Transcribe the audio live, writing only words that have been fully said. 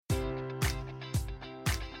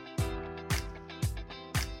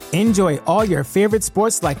Enjoy all your favorite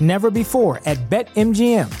sports like never before at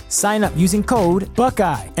BetMGM. Sign up using code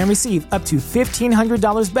Buckeye and receive up to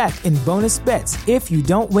 $1,500 back in bonus bets if you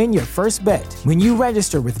don't win your first bet. When you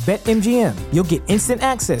register with BetMGM, you'll get instant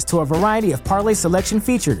access to a variety of parlay selection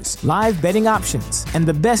features, live betting options, and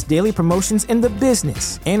the best daily promotions in the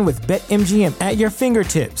business. And with BetMGM at your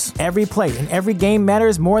fingertips, every play and every game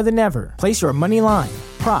matters more than ever. Place your money line,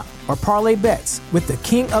 prop, or parlay bets with the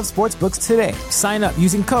king of sportsbooks today. Sign up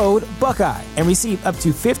using code Buckeye and receive up to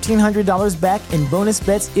 $1,500 back in bonus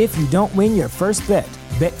bets if you don't win your first bet.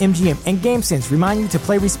 BetMGM and GameSense remind you to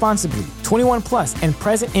play responsibly. 21 plus and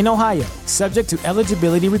present in Ohio, subject to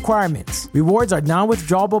eligibility requirements. Rewards are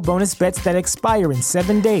non-withdrawable bonus bets that expire in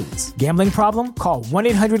 7 days. Gambling problem? Call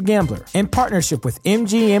 1-800-GAMBLER. In partnership with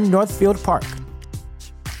MGM Northfield Park.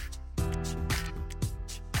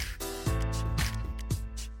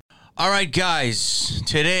 All right, guys,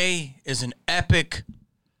 today is an epic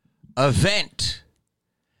event.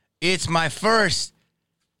 It's my first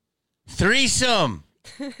threesome.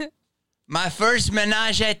 My first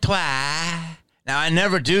menage a trois. Now, I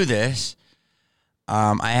never do this.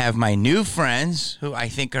 I have my new friends who I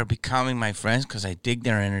think are becoming my friends because I dig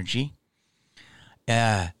their energy.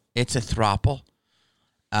 It's a throuple.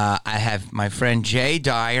 I have my friend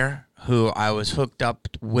Dyer, who I was hooked up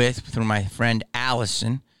with through my friend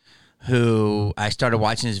Allison, who I started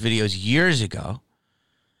watching his videos years ago,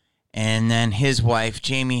 and then his wife,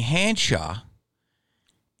 Jamie Hanshaw,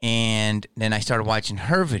 and then I started watching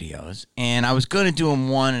her videos, and I was going to do them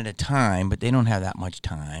one at a time, but they don't have that much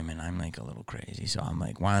time, and I'm like a little crazy, so I'm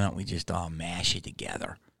like, why don't we just all mash it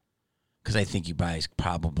together? Because I think you guys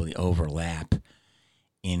probably overlap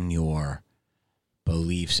in your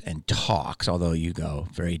beliefs and talks, although you go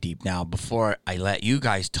very deep. Now, before I let you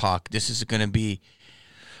guys talk, this is going to be,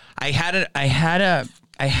 I had an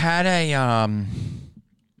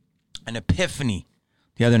epiphany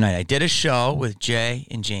the other night. I did a show with Jay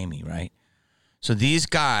and Jamie, right? So these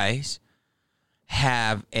guys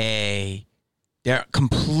they're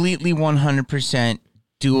completely 100%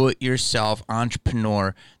 do-it-yourself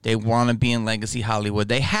entrepreneur. They want to be in Legacy Hollywood.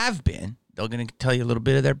 They have been. They're going to tell you a little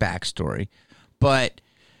bit of their backstory. But,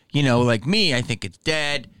 like me, I think it's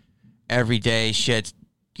dead. Every day shit's,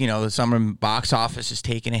 the summer box office is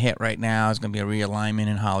taking a hit right now. It's going to be a realignment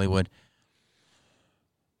in Hollywood.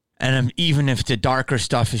 And even if the darker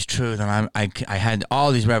stuff is true, then I had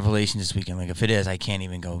all these revelations this weekend. Like, if it is, I can't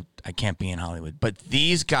be in Hollywood. But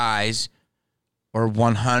these guys are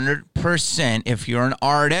 100%, if you're an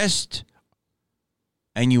artist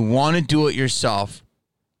and you want to do it yourself,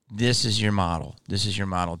 this is your model. This is your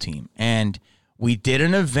model team. And we did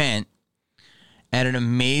an event at an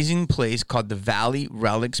amazing place called the Valley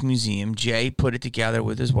Relics Museum. Jay put it together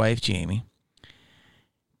with his wife, Jamie.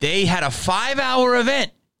 They had a 5-hour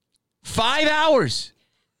event. 5 hours.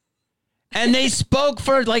 And they spoke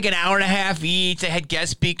for like an hour and a half each. They had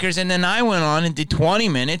guest speakers. And then I went on and did 20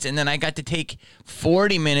 minutes. And then I got to take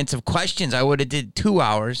 40 minutes of questions. I would have did 2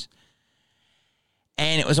 hours.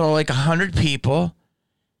 And it was all like 100 people.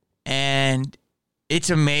 And it's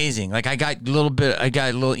amazing. Like, I got a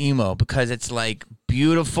little emo because it's like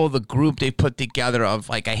beautiful. The group they put together of,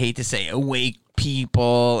 like, I hate to say awake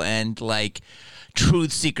people and like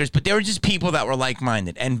truth seekers, but they were just people that were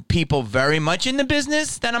like-minded and people very much in the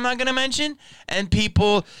business that I'm not going to mention, and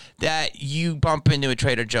people that you bump into at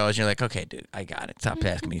Trader Joe's. You're like, okay, dude, I got it. Stop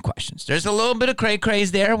asking me questions. There's a little bit of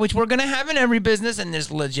cray-craze there, which we're going to have in every business, and there's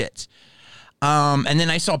legits. And then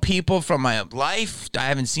I saw people from my life I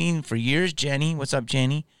haven't seen for years. Jenny, what's up,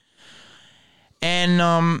 Jenny?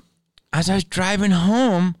 And as I was driving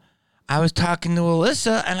home, I was talking to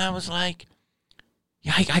Alyssa, and I was like,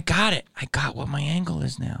 yeah, I got it. I got what my angle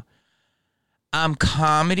is now.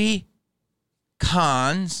 Comedy,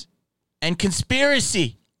 cons, and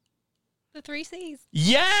conspiracy. The 3 C's.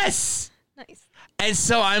 Yes! Nice. And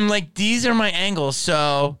so I'm like, these are my angles.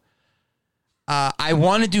 So I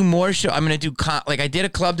want to do more shows. I'm going to do, I did a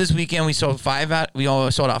club this weekend. We sold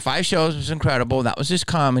out 5 shows. It was incredible. That was just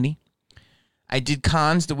comedy. I did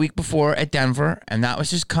cons the week before at Denver, and that was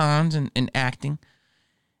just cons and acting.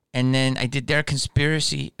 And then I did their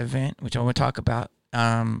conspiracy event, which I want to talk about,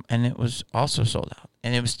 and it was also sold out.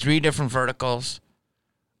 And it was 3 different verticals.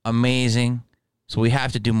 Amazing. So we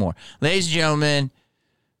have to do more. Ladies and gentlemen,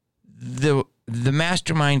 the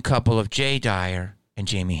mastermind couple of Jay Dyer and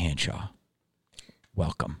Jamie Hanshaw.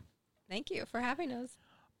 Welcome. Thank you for having us.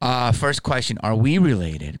 First question, are we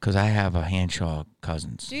related? Because I have a Hanshaw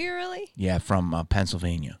cousins. Do you really? Yeah, from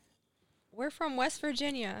Pennsylvania. We're from West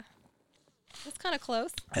Virginia. That's kind of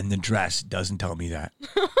close. And the dress doesn't tell me that.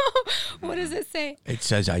 What does it say? It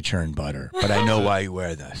says I churn butter, but I know why you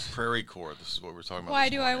wear this. Prairie core. This is what we're talking about. Why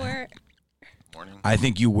do I wear it? Morning. I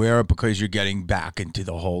think you wear it because you're getting back into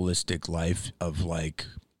the holistic life of like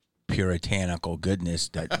puritanical goodness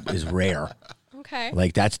that is rare. Okay.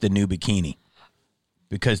 Like that's the new bikini.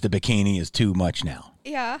 Because the bikini is too much now.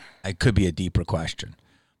 Yeah. It could be a deeper question.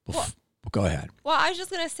 Go ahead. Well, I was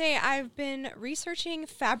just going to say I've been researching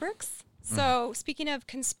fabrics. So speaking of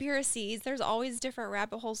conspiracies, there's always different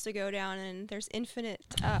rabbit holes to go down, and there's infinite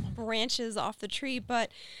branches off the tree.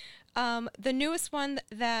 But the newest one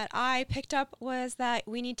that I picked up was that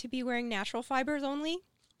we need to be wearing natural fibers only.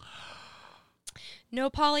 No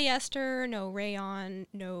polyester, no rayon,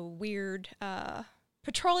 no weird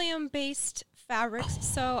petroleum-based fabrics.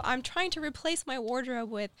 So I'm trying to replace my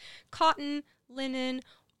wardrobe with cotton, linen,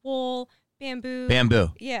 wool, bamboo.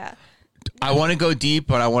 Bamboo. Yeah. I want to go deep,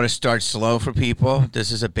 but I want to start slow for people.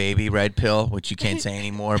 This is a baby red pill, which you can't say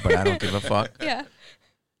anymore, but I don't give a fuck. Yeah.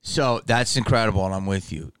 So that's incredible, and I'm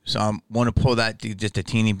with you. So I want to pull that just a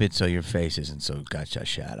teeny bit so your face isn't so got your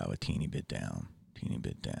shadow a teeny bit down. Teeny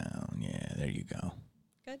bit down. Yeah, there you go.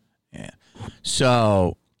 Good. Yeah.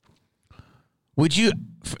 So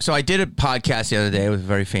so I did a podcast the other day with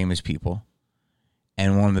very famous people,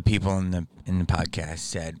 and one of the people in the podcast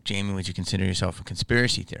said, Jamie, would you consider yourself a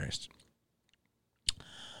conspiracy theorist?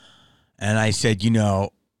 And I said,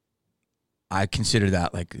 I consider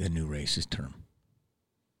that like a new racist term.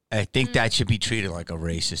 I think that should be treated like a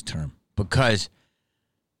racist term because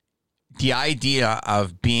the idea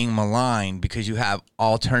of being maligned because you have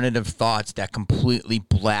alternative thoughts that completely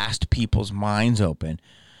blast people's minds open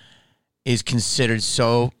is considered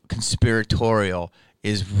so conspiratorial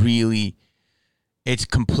it's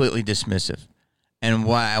completely dismissive. And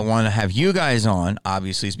why I want to have you guys on,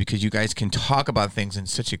 obviously, is because you guys can talk about things in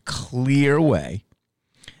such a clear way,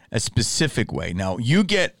 a specific way. Now, you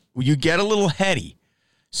get a little heady,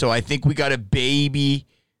 so I think we got to baby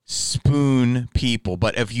spoon people.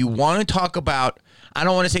 But if you want to talk about, I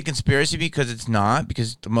don't want to say conspiracy because it's not,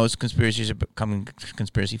 because the most conspiracies are becoming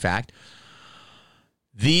conspiracy fact.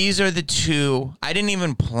 These are the two. I didn't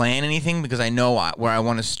even plan anything because I know where I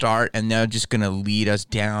want to start, and they're just going to lead us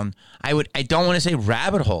down. I don't want to say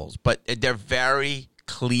rabbit holes, but they're very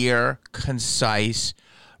clear, concise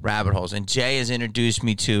rabbit holes. And Jay has introduced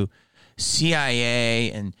me to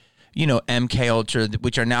CIA and MK Ultra,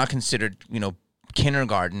 which are now considered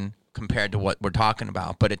kindergarten compared to what we're talking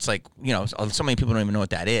about. But it's like so many people don't even know what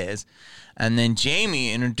that is. And then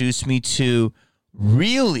Jamie introduced me to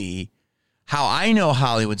really how I know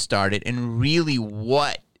Hollywood started and really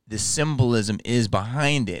what the symbolism is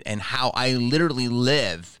behind it and how I literally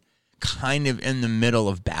live kind of in the middle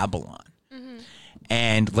of Babylon. Mm-hmm.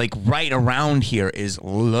 And like right around here is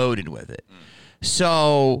loaded with it.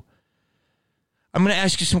 So I'm going to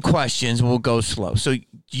ask you some questions and we'll go slow. So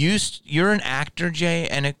you're an actor, Jay,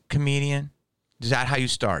 and a comedian? Is that how you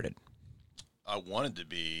started? I wanted to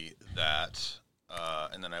be that.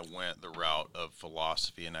 And then I went the route of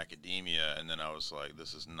philosophy and academia, and then I was like,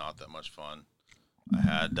 "This is not that much fun." I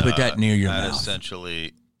had put that near your mouth.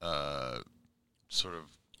 Essentially, sort of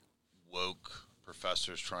woke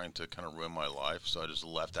professors trying to kind of ruin my life, so I just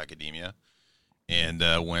left academia and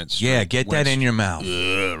went. Get that in your mouth.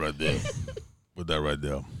 Yeah, right there. Put that right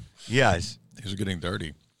there. Yes, things are getting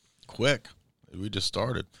dirty, quick. We just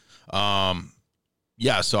started. So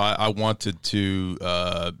I wanted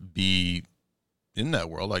to be in that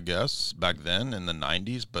world, I guess, back then in the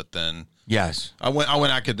 90s. But then yes, I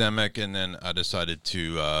went academic, and then I decided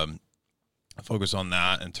to focus on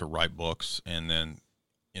that and to write books, and then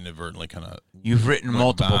inadvertently kind of you've written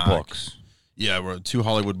multiple books. Yeah, I wrote 2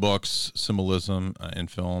 Hollywood books, Symbolism in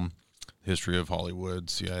Film, History of Hollywood,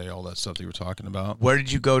 CIA, all that stuff that you were talking about. Where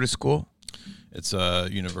did you go to school? It's a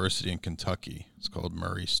university in Kentucky. It's called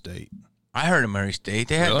Murray State. I heard of Murray State.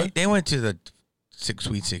 They went to the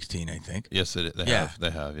Sweet 16, I think. Yes, they have.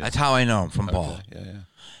 They have. Yes. That's how I know him from Paul. Yeah.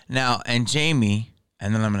 Now, and Jamie,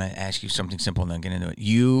 and then I'm going to ask you something simple and then get into it.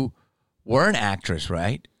 You were an actress,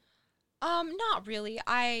 right? Not really.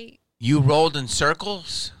 You rolled in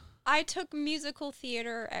circles? I took musical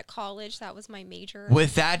theater at college. That was my major.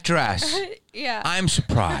 With that dress? Yeah. I'm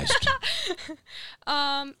surprised.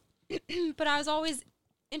 But I was always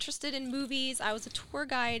interested in movies. I was a tour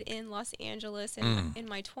guide in Los Angeles in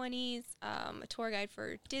my 20s, a tour guide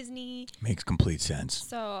for Disney. Makes complete sense.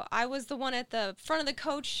 So I was the one at the front of the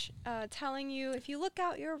coach telling you, if you look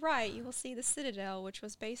out your right, you will see the Citadel, which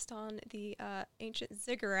was based on the ancient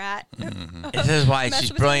ziggurat. This is why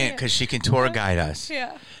she's brilliant, because she can tour guide us.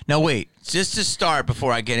 Yeah. Now, wait, just to start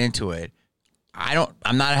before I get into it,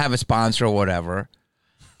 I'm not have a sponsor or whatever,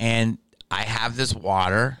 and I have this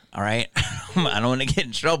water, all right? I don't want to get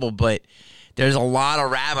in trouble, but there's a lot of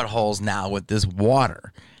rabbit holes now with this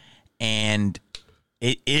water. And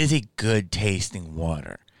it is a good tasting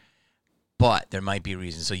water. But there might be a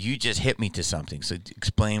reason. So you just hit me to something. So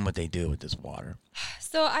explain what they do with this water.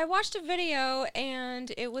 So I watched a video,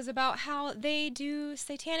 and it was about how they do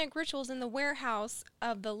satanic rituals in the warehouse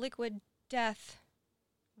of the Liquid Death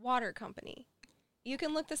Water Company. You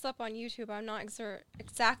can look this up on YouTube. I'm not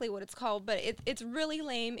exactly what it's called, but it's really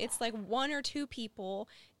lame. It's like 1 or 2 people.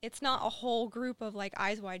 It's not a whole group of like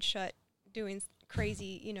Eyes Wide Shut doing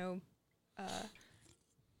crazy,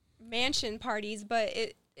 mansion parties, but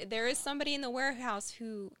there is somebody in the warehouse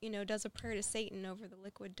who, does a prayer to Satan over the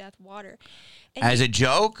Liquid Death water. And As a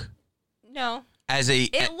joke? No.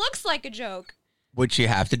 It looks like a joke. Which you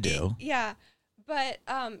have to do. Yeah. But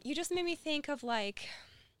you just made me think of, like,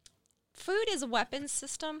 food is a weapons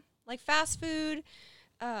system. Like fast food,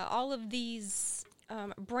 all of these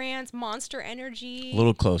brands, Monster Energy. A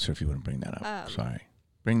little closer if you want to bring that up. Sorry.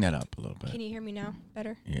 Bring that up a little bit. Can you hear me now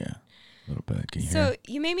better? Yeah. A little bit. Can you hear? So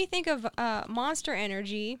you made me think of Monster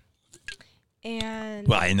Energy, and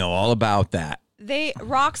Well, I know all about that. they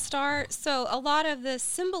Rockstar. So a lot of the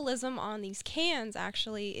symbolism on these cans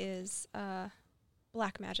actually is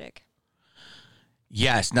black magic.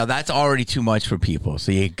 Yes. Now that's already too much for people.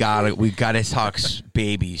 So we gotta talk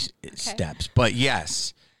baby steps. But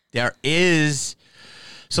yes, there is.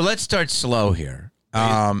 So let's start slow here.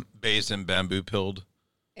 Based and bamboo pilled.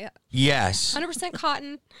 Yeah. Yes. 100%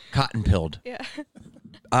 cotton. Cotton pilled. Yeah.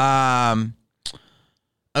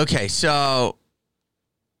 Okay, so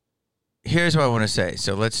here's what I want to say.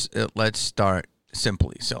 So let's start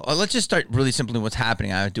simply. So let's just start really simply what's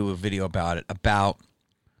happening. I would do a video about it, about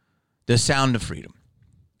The Sound of Freedom.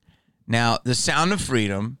 Now, The Sound of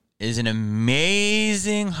Freedom is an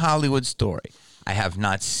amazing Hollywood story. I have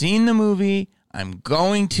not seen the movie. I'm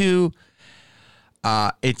going to.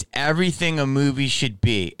 It's everything a movie should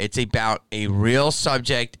be. It's about a real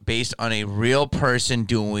subject based on a real person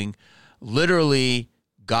doing literally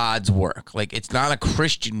God's work. Like, it's not a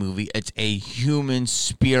Christian movie. It's a human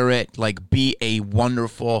spirit, like, be a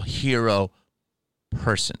wonderful hero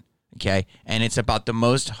person, okay? And it's about the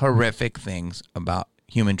most horrific things about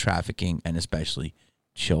human trafficking and especially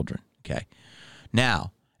children, okay?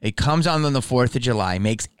 Now, it comes on the 4th of July,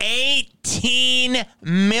 makes $18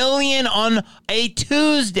 million on a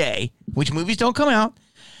Tuesday, which movies don't come out.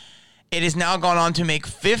 It has now gone on to make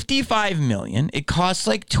 $55 million. It costs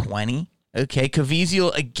like $20. Okay,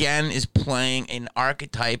 Caviezel again is playing an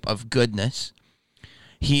archetype of goodness.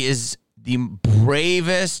 He is the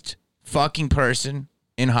bravest fucking person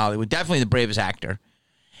in Hollywood, definitely the bravest actor.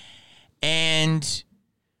 And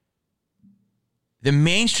the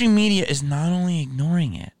mainstream media is not only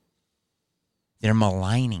ignoring it, they're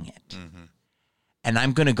maligning it. Mm-hmm. And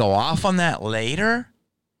I'm going to go off on that later.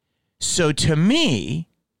 So to me,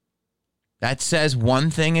 that says one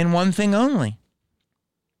thing and one thing only.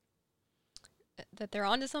 That they're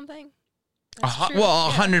onto something?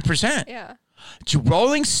 Well, 100%. Yeah.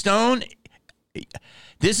 Rolling Stone,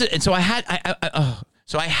 so I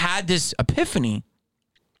had this epiphany.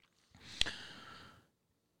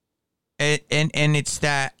 And it's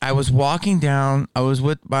that I was walking down. I was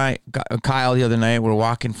with my Kyle the other night. We're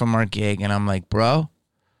walking from our gig, and I'm like, bro,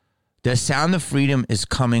 The Sound of Freedom is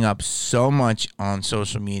coming up so much on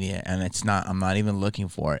social media, and I'm not even looking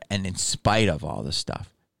for it. And in spite of all this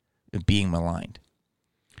stuff, being maligned,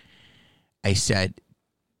 I said,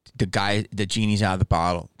 the genie's out of the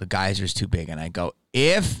bottle. The geyser's too big. And I go,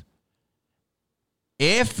 if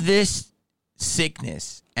this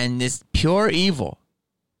sickness and this pure evil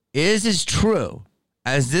is as true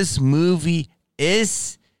as this movie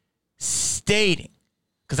is stating,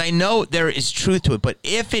 because I know there is truth to it, but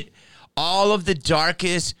if all of the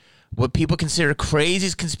darkest, what people consider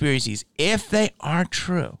craziest conspiracies, if they are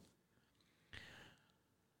true,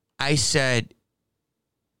 I said,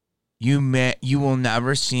 you will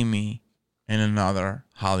never see me in another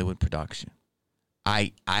Hollywood production.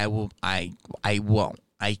 I won't. I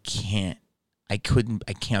can't. I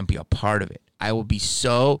can't be a part of it. I will be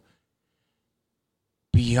so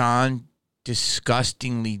beyond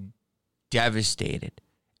disgustingly devastated.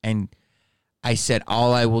 And I said,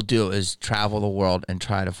 all I will do is travel the world and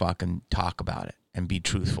try to fucking talk about it and be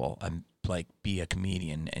truthful and like be a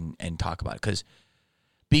comedian and talk about it.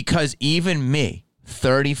 Because even me,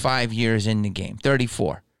 35 years in the game,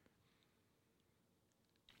 34.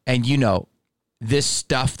 And this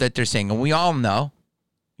stuff that they're saying, and we all know,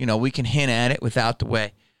 we can hint at it without the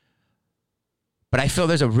way. But I feel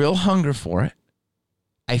there's a real hunger for it.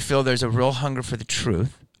 I feel there's a real hunger for the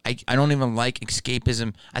truth. I don't even like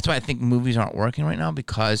escapism. That's why I think movies aren't working right now,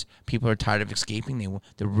 because people are tired of escaping.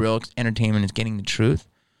 The real entertainment is getting the truth.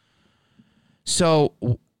 So,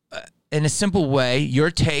 in a simple way,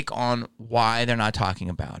 your take on why they're not talking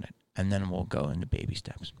about it, and then we'll go into baby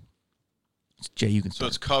steps. Jay, you can start. So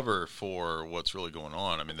it's cover for what's really going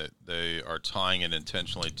on. I mean, they are tying it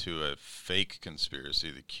intentionally to a fake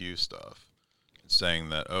conspiracy, the Q stuff, and saying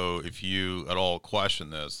that, oh, if you at all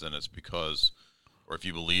question this, then it's because, or if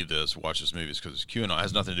you believe this, watch this movie, it's because it's QAnon. It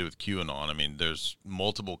has nothing to do with QAnon. I mean, there's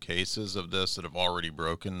multiple cases of this that have already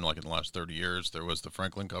broken, like in the last 30 years. There was the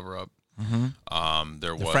Franklin cover-up. Mm-hmm.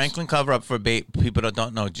 There the was Franklin cover-up for people that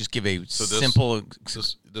don't know. Just give a simple.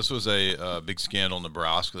 This was a big scandal in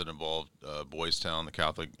Nebraska that involved Boys Town, the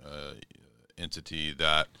Catholic entity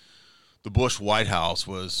that the Bush White House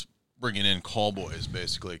was bringing in call boys.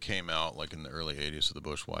 Basically, it came out like in the early '80s of the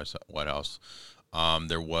Bush White House.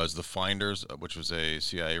 There was the Finders, which was a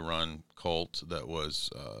CIA-run cult that was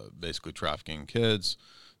basically trafficking kids.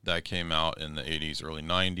 That came out in the 80s, early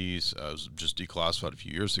 90s. It was just declassified a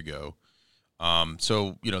few years ago.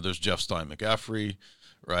 So, there's Jeff Stein McEffrey,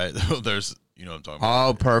 right? There's, what I'm talking about.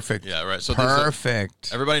 Oh, perfect. Yeah, right. So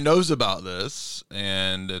perfect. Everybody knows about this,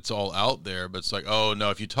 and it's all out there, but it's like, oh, no,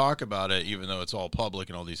 if you talk about it, even though it's all public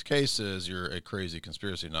in all these cases, you're a crazy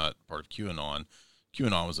conspiracy, not part of QAnon.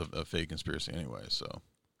 QAnon was a fake conspiracy anyway, so.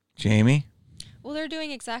 Jamie? Well, they're doing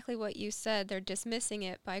exactly what you said. They're dismissing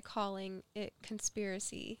it by calling it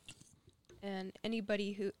conspiracy. And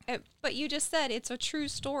anybody who... but you just said it's a true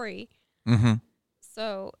story. Mm-hmm.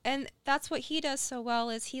 So, and that's what he does so well,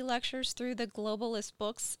 is he lectures through the globalist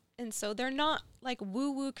books. And so they're not like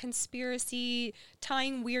woo-woo conspiracy,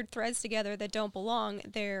 tying weird threads together that don't belong.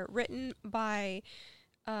 They're written by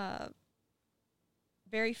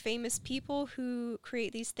very famous people who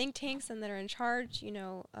create these think tanks and that are in charge,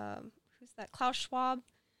 who's that? Klaus Schwab.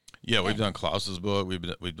 Yeah, we've done Klaus's book. We've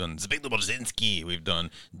done Zbigniew Brzezinski. We've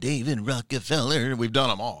done David Rockefeller. We've done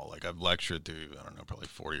them all. Like I've lectured through, I don't know, probably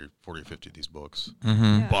 40 or 50 of these books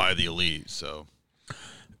by the elite. So,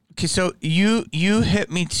 okay, so you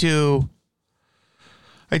hit me to.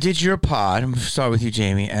 I did your pod. I'm gonna start with you,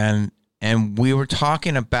 Jamie, and we were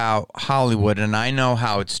talking about Hollywood, and I know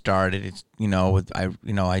how it started. It's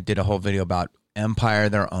I did a whole video about Empire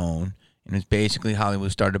Their Own. And it's basically Hollywood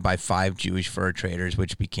was started by 5 Jewish fur traders,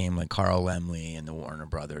 which became like Carl Laemmle and the Warner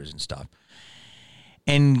Brothers and stuff.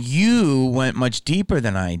 And you went much deeper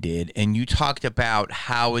than I did, and you talked about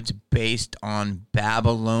how it's based on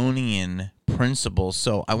Babylonian principles.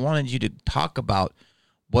 So I wanted you to talk about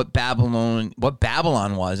what Babylon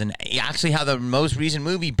was, and actually how the most recent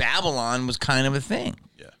movie Babylon was kind of a thing.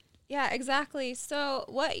 Yeah, exactly. So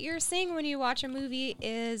what you're seeing when you watch a movie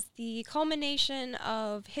is the culmination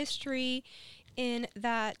of history, in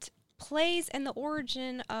that plays and the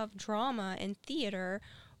origin of drama and theater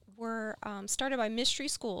were started by mystery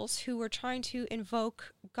schools who were trying to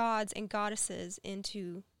invoke gods and goddesses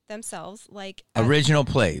into themselves. Like original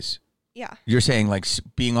plays. Yeah. You're saying like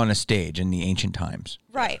being on a stage in the ancient times.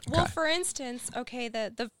 Right. Okay. Well, for instance,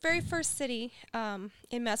 the very first city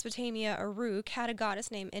in Mesopotamia, Uruk, had a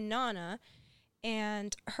goddess named Inanna,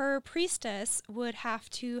 and her priestess would have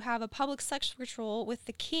to have a public sex ritual with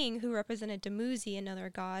the king, who represented Dumuzi, another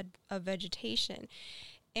god of vegetation.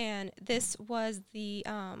 And this was the...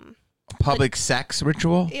 public sex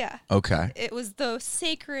ritual? Yeah. Okay. It was the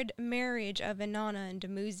sacred marriage of Inanna and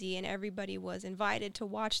Dumuzi, and everybody was invited to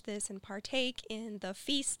watch this and partake in the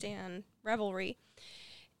feast and revelry.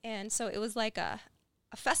 And so it was like a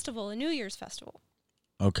festival, a New Year's festival.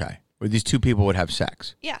 Okay. Where these two people would have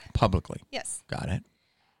sex. Yeah. Publicly. Yes. Got it.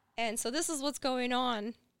 And so this is what's going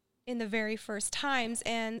on in the very first times,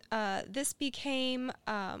 and this became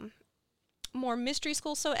more mystery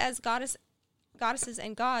school. So as goddesses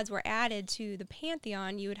and gods were added to the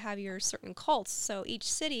pantheon, you would have your certain cults. So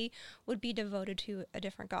each city would be devoted to a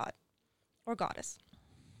different god or goddess.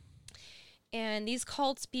 And these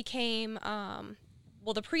cults became,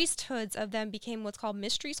 the priesthoods of them became what's called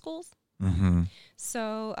mystery schools. Mm-hmm.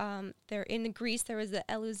 So there in Greece, there was the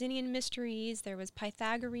Eleusinian mysteries, there was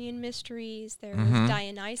Pythagorean mysteries, there Mm-hmm. was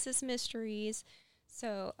Dionysus mysteries.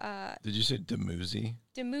 So did you say Dumuzi?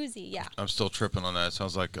 Dumuzi, yeah. I'm still tripping on that. It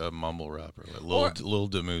sounds like a mumble rapper, like Lil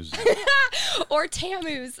Dumuzi. Or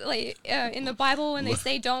Tammuz, like in the Bible when they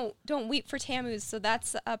say don't weep for Tammuz. So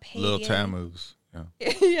that's a pagan. Lil Tammuz.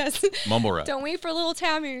 Yeah. Yes. Mumble rap. Don't weep for little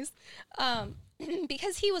Tammuz.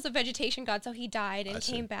 Because he was a vegetation god, so he died and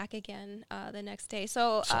came back again the next day.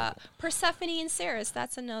 So Persephone and Ceres,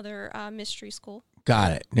 that's another mystery school.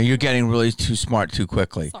 Got it. Now you're getting really too smart too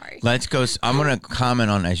quickly. Sorry. Let's go. I'm going to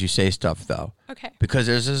comment on as you say stuff, though. Okay. Because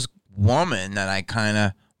there's this woman that I kind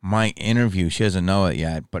of my interview, she doesn't know it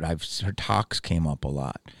yet, but her talks came up a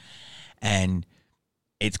lot. And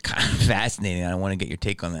it's kind of fascinating. I want to get your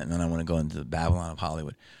take on that, and then I want to go into the Babylon of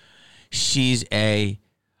Hollywood. She's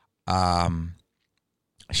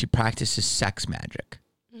she practices sex magic.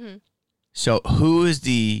 Mm-hmm. So who is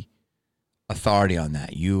the authority on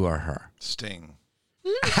that, you or her? Sting.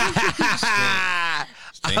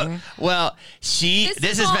 Sting? Well, this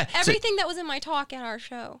is everything that was in my talk at our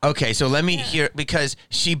show. Okay, so let me hear, because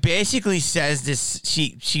she basically says this.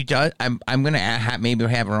 She does. I'm gonna maybe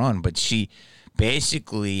have her on, but she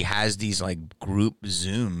basically has these like group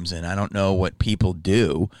Zooms, and I don't know what people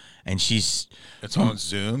do. And it's on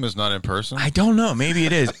Zoom, it's not in person. I don't know. Maybe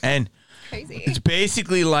it is, and crazy. It's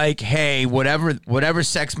basically like, hey, whatever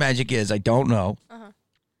sex magic is, I don't know.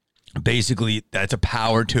 Basically, that's a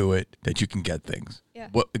power to it that you can get things. Yeah.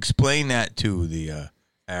 Explain that to the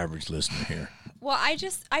average listener here. Well, I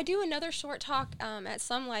do another short talk at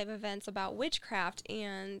some live events about witchcraft,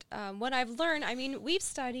 and what I've learned. I mean, we've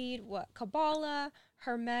studied Kabbalah,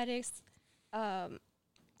 Hermetics, Thelema,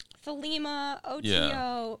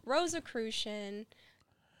 OTO, Rosicrucian.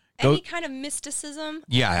 Any kind of mysticism.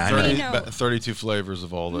 Yeah, I know. 32 flavors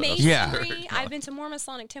of all that. Masonry. Yeah. I've been to more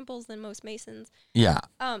Masonic temples than most Masons. Yeah.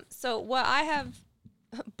 So what I have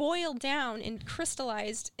boiled down and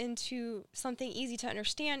crystallized into something easy to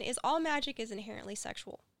understand is all magic is inherently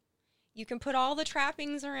sexual. You can put all the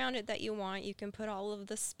trappings around it that you want. You can put all of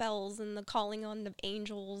the spells and the calling on the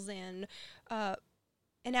angels and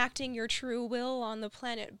enacting your true will on the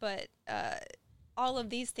planet, but all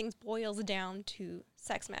of these things boils down to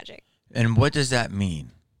sex magic. And what does that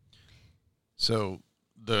mean? So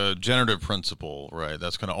the generative principle, right?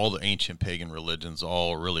 That's kind of all the ancient pagan religions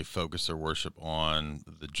all really focus their worship on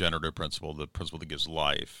the generative principle, the principle that gives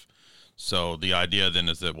life. So the idea then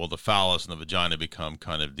is that, well, the phallus and the vagina become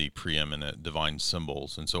kind of the preeminent divine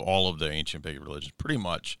symbols. And so all of the ancient pagan religions pretty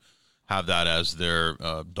much have that as their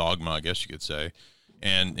dogma, I guess you could say.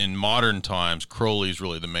 And in modern times, Crowley's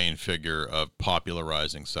really the main figure of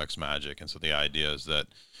popularizing sex magic. And so the idea is that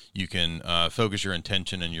you can focus your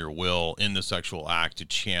intention and your will in the sexual act to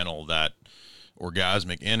channel that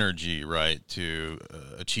orgasmic energy, right, to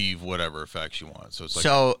achieve whatever effects you want. So it's like,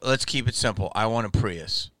 so let's keep it simple. I want a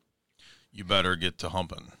Prius. You better get to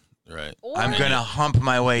humping. Right. I'm going to hump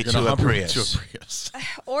my way to a Prius.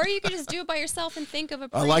 Or you could just do it by yourself and think of a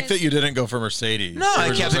Prius. I like that you didn't go for Mercedes. No,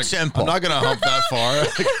 I kept it simple. I'm not going to hump that far.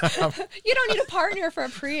 You don't need a partner for a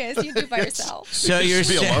Prius. You do it by yourself. So you're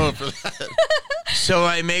be alone for that. So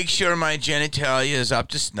I make sure my genitalia is up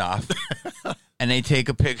to snuff, and they take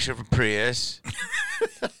a picture of a Prius.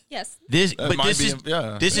 Yes. This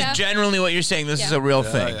is generally what you're saying. This is a real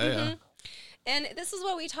thing. Mm-hmm. And this is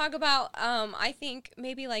what we talk about, I think,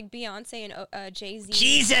 maybe like Beyonce and Jay-Z.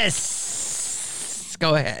 Jesus!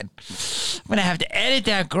 Go ahead. I'm going to have to edit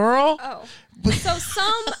that, girl. Oh. So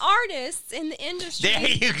some artists in the industry... There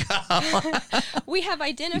you go. We have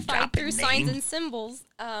identified through signs and symbols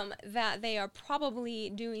that they are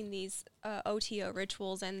probably doing these OTO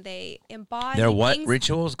rituals, and they embody... They're what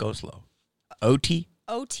rituals? Go slow. OT?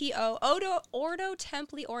 OTO, Ordo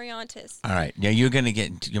Templi Orientis. All right. Yeah, you're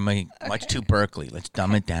much too Berkeley. Let's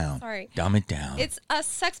dumb it down. Sorry. Dumb it down. It's a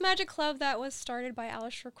sex magic club that was started by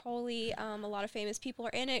Aleister Crowley. A lot of famous people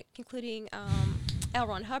are in it, including L.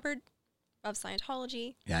 Ron Hubbard of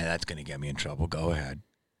Scientology. Yeah, that's going to get me in trouble. Go ahead.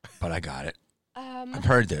 But I got it. I've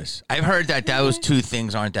heard this. I've heard that those two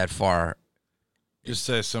things aren't that far Just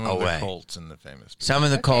say some of the cults and the famous people. Some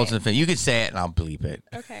of the cults and the famous. You could say it and I'll bleep it.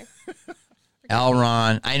 Okay.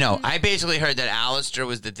 Elron. I know. I basically heard that Alistair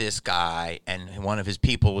was this guy, and one of his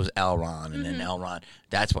people was Elron, and then Elron.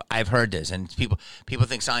 That's what I've heard this, and people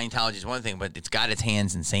think Scientology is one thing, but it's got its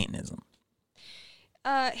hands in Satanism.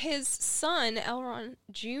 His son Elron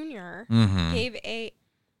Jr. gave a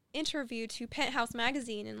interview to Penthouse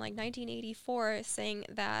magazine in like 1984, saying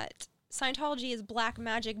that Scientology is black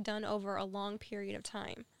magic done over a long period of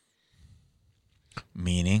time.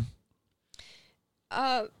 Meaning?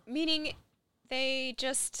 Meaning. They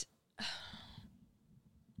just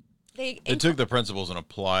they took the principles and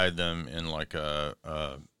applied them in like a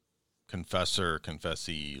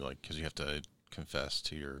confessee, like because you have to confess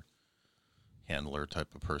to your handler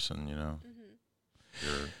type of person, you know,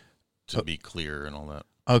 to be clear and all that.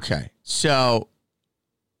 Okay, so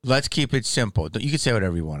let's keep it simple. You can say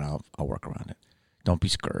whatever you want. I'll work around it. Don't be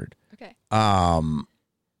scared. Okay.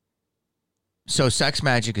 So sex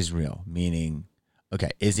magic is real, meaning.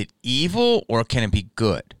 Okay, is it evil or can it be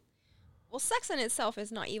good? Well, sex in itself is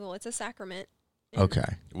not evil. It's a sacrament.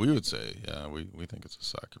 Okay. We would say, we think it's a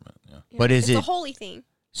sacrament, yeah. But is it's a holy thing.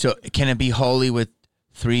 So can it be holy with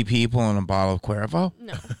 3 people and a bottle of Cuervo?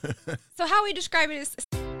 No. So how we describe it is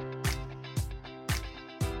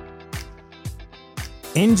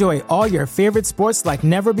Enjoy all your favorite sports like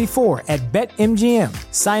never before at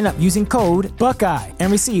BetMGM. Sign up using code Buckeye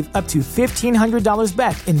and receive up to $1,500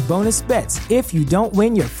 back in bonus bets if you don't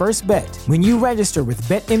win your first bet. When you register with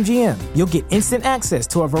BetMGM, you'll get instant access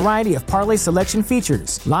to a variety of parlay selection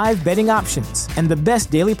features, live betting options, and the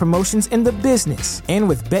best daily promotions in the business. And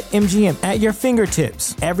with BetMGM at your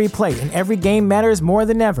fingertips, every play and every game matters more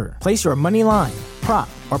than ever. Place your money line, prop,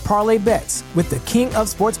 or parlay bets with the king of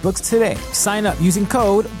sportsbooks today. Sign up using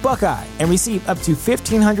code Buckeye and receive up to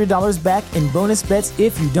 $1,500 back in bonus bets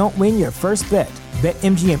if you don't win your first bet.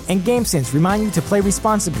 BetMGM and GameSense remind you to play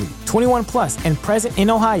responsibly. 21 plus and present in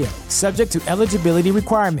Ohio, subject to eligibility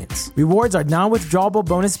requirements. Rewards are non-withdrawable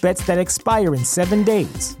bonus bets that expire in 7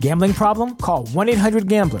 days. Gambling problem? Call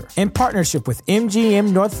 1-800-GAMBLER in partnership with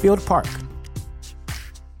MGM Northfield Park.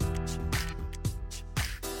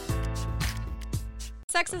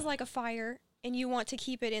 sex is like a fire, and you want to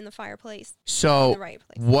keep it in the fireplace. So, in the right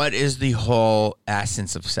place. What is the whole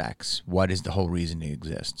essence of sex? What is the whole reason it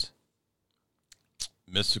exists?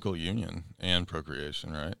 Mystical union and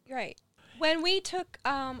procreation, right? Right. When we took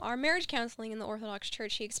our marriage counseling in the Orthodox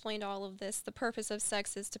Church, he explained all of this. The purpose of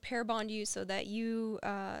sex is to pair bond you so that you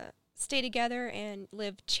stay together and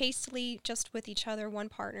live chastely just with each other, one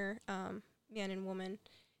partner, man and woman,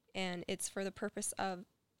 and it's for the purpose of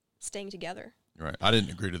staying together. Right. I didn't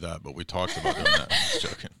agree to that, but we talked about doing that. Just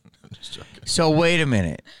joking. Just joking. So wait a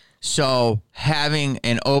minute. So having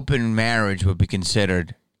an open marriage would be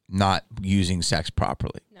considered not using sex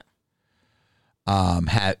properly. No.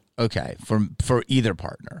 Okay, for either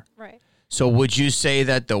partner. Right. So would you say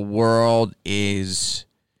that the world is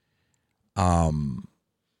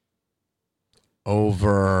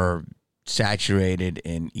over-saturated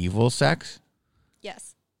in evil sex?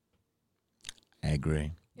 Yes. I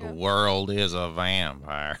agree. Yeah. The world is a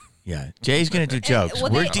vampire. Yeah, Jay's gonna do jokes.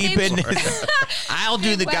 well, We're deep in this. I'll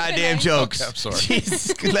do the goddamn jokes. Okay, I'm sorry.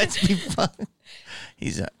 Jesus, let's be fun.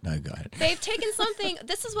 No, go ahead. They've taken something.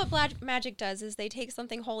 This is what black magic does: is they take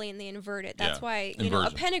something holy and they invert it. That's why a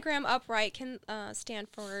Inversion. pentagram upright can stand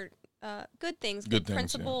for good things, good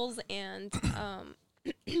principles, and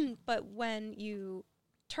but when you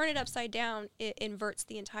turn it upside down, it inverts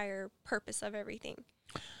the entire purpose of everything.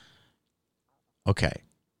 Okay.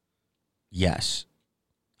 Yes.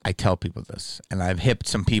 I tell people this, and I've hipped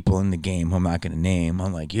some people in the game who I'm not going to name,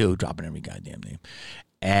 unlike you, dropping every goddamn name.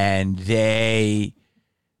 And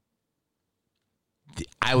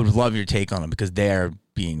I would love your take on them because they're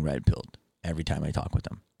being red-pilled every time I talk with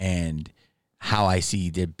them. And how I see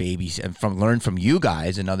their babies, and learn from you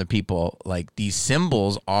guys and other people, like these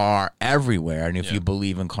symbols are everywhere. And if you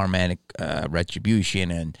believe in karmic retribution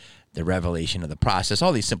and the revelation of the process,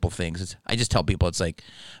 all these simple things. I just tell people it's like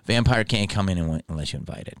vampire can't come in unless you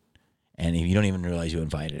invite it. And if you don't even realize you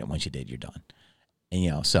invited it, once you did, you're done.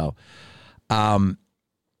 And, so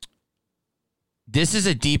this is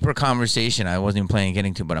a deeper conversation I wasn't even planning on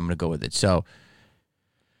getting to, but I'm going to go with it. So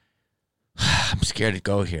I'm scared to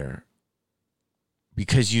go here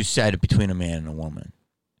because you said between a man and a woman.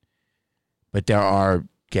 But there are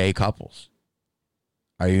gay couples.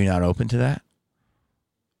 Are you not open to that?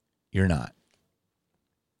 You're not.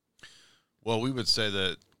 Well, we would say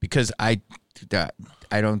that because I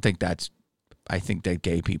don't think that's. I think that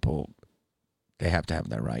gay people, they have to have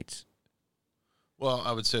their rights. Well,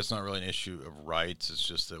 I would say it's not really an issue of rights. It's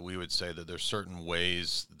just that we would say that there's certain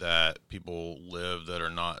ways that people live that are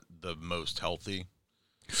not the most healthy.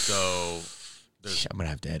 So I'm gonna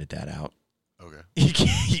have to edit that out. Okay.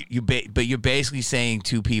 But you're basically saying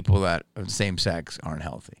two people that are the same sex aren't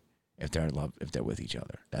healthy. If they're in love, if they're with each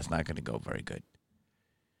other, that's not going to go very good.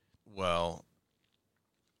 Well,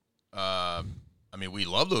 I mean, we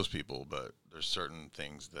love those people, but there's certain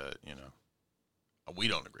things that, we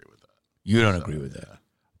don't agree with that. You don't agree with that.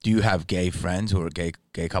 Do you have gay friends who are gay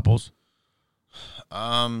couples?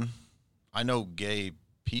 I know gay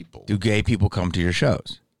people. Do gay people come to your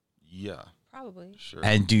shows? Yeah. Probably. Sure.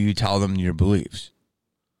 And do you tell them your beliefs?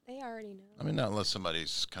 They already know. I mean, not unless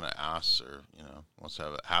somebody's kind of asks or, wants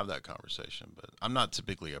to have that conversation. But I'm not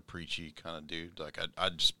typically a preachy kind of dude. Like, I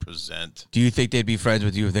just present. Do you think they'd be friends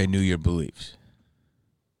with you if they knew your beliefs?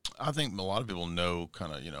 I think a lot of people know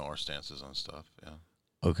kind of, our stances on stuff. Yeah.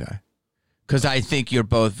 Okay. Because I think you're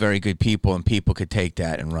both very good people, and people could take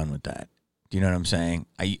that and run with that. Do you know what I'm saying?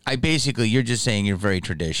 I basically, you're just saying you're very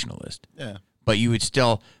traditionalist. Yeah. But you would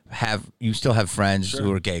still have friends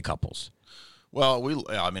who are gay couples. Well,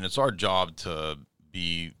 it's our job to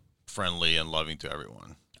be friendly and loving to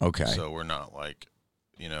everyone. Okay. So we're not like,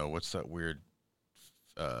 what's that weird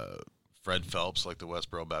Fred Phelps, like the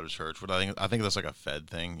Westboro Baptist Church. But I think that's like a Fed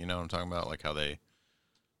thing. You know what I'm talking about? Like how they're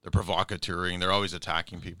provocateuring. They're always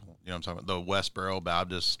attacking people. You know what I'm talking about? The Westboro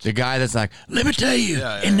Baptist. The guy that's like, let me tell you,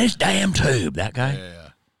 in this damn tube. That guy? Yeah.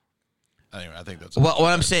 Anyway, I think that's... Well,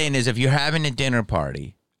 what I'm saying is if you're having a dinner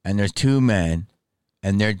party and there's two men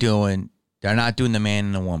and they're not doing the man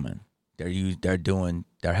and the woman.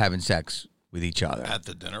 They're having sex with each other. At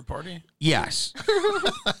the dinner party? Yes.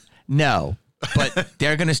 No. But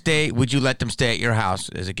they're going to stay. Would you let them stay at your house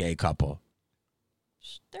as a gay couple?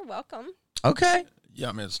 They're welcome. Okay. Yeah,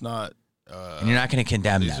 I mean, it's not... and you're not going to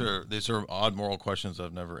condemn them. These are odd moral questions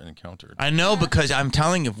I've never encountered. I know, because I'm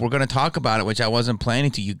telling you, if we're going to talk about it, which I wasn't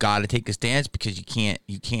planning to, you got to take a stance, because you can't,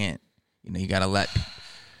 you got to let...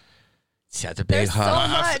 See, that's a big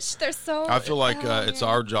hug. I feel like it's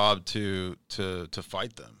our job to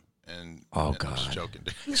fight them. And God, I'm just joking,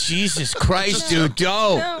 dude. Jesus Christ, dude,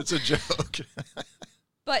 don't. No. It's a joke.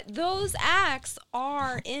 But those acts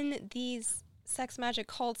are in these sex magic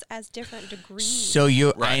cults as different degrees. So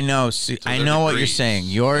Right. I know, I know what you're degrees. saying.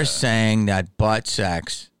 You're saying that butt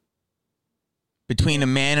sex between a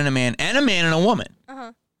man and a man and a woman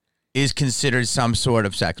is considered some sort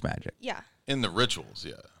of sex magic. Yeah. In the rituals,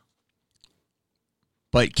 yeah.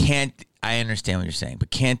 But I understand what you're saying,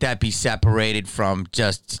 but can't that be separated from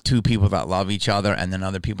just two people that love each other and then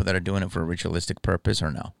other people that are doing it for a ritualistic purpose,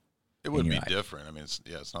 or no? It would be different. I mean,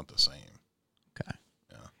 it's not the same. Okay.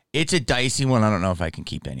 Yeah. It's a dicey one. I don't know if I can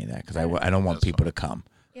keep any of that, because I don't want people to come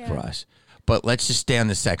for us. But let's just stay on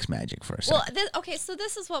the sex magic for a second. Well, so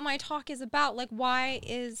this is what my talk is about. Like, why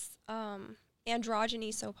is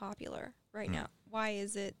androgyny so popular right now? Why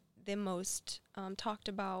is it the most talked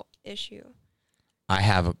about issue?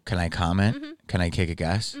 Can I comment? Mm-hmm. Can I take a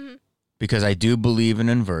guess? Mm-hmm. Because I do believe in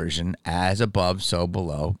inversion, as above, so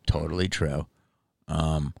below. Totally true,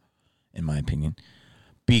 in my opinion.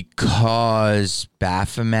 Because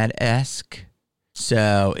Baphomet-esque.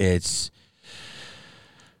 So it's,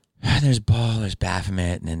 there's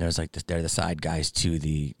Baphomet, and then there's like they're the side guys to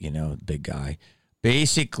the, big guy.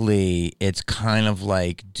 Basically, it's kind of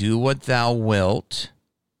like, do what thou wilt.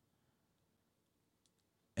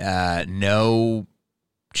 No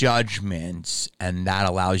judgments, and that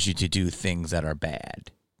allows you to do things that are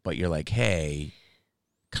bad. But you're like, hey,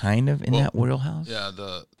 kind of in that wheelhouse. Yeah,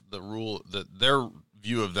 the rule that their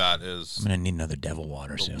view of that is I'm gonna need another devil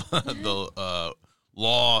water soon. The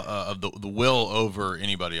law of the will over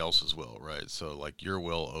anybody else's will, right? So like your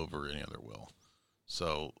will over any other will.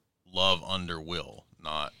 So love under will,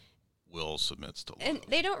 not will submits to love. And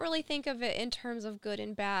they don't really think of it in terms of good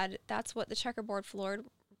and bad. That's what the checkerboard floor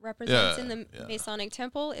represents in the Masonic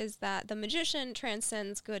temple, is that the magician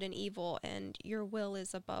transcends good and evil, and your will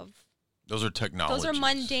is above. Those are technologies. Those are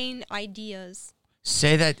mundane ideas.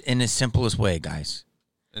 Say that in the simplest way, guys.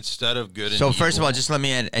 Instead of good and So evil. first of all, just let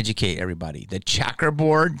me educate everybody. The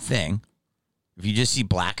checkerboard thing, if you just see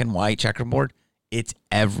black and white checkerboard, it's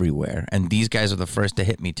everywhere. And these guys are the first to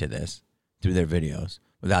hit me to this through their videos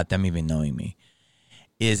without them even knowing me.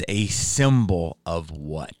 Is a symbol of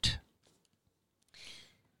what?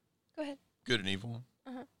 Go ahead. Good and evil.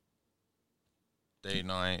 Day,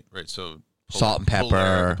 night, right? So Salt and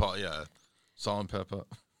pepper. Salt and pepper.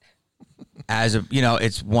 As a,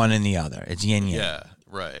 it's one and the other. It's yin yang. Yeah,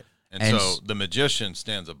 right. And so the magician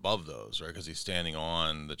stands above those, right? Because he's standing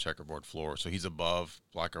on the checkerboard floor. So he's above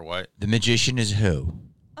black or white. The magician is who?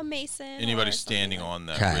 A mason. Anybody standing on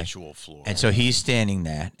that ritual floor. And so he's standing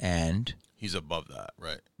there, and he's above that,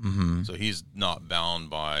 right? Mm-hmm. So he's not bound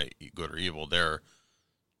by good or evil. They're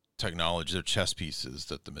technology, they're chess pieces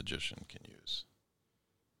that the magician can use.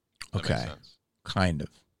 That makes sense? Kind of.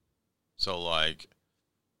 So, like,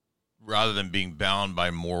 rather than being bound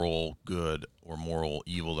by moral good or moral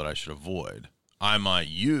evil that I should avoid, I might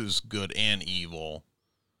use good and evil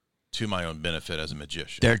to my own benefit as a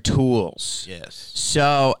magician. They're tools. Yes.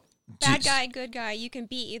 So Bad guy, good guy. You can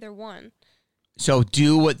be either one. So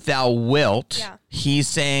do what thou wilt. Yeah. He's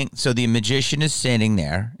saying, so the magician is standing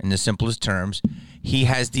there in the simplest terms. He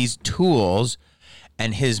has these tools,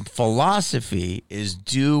 and his philosophy is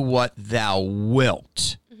do what thou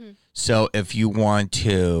wilt. Mm-hmm. So if you want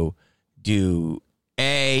to do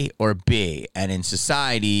A or B, and in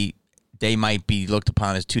society, they might be looked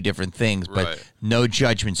upon as two different things, but no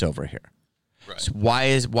judgments over here. Right. So why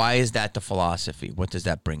is that the philosophy? What does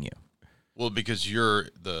that bring you? Well, because you're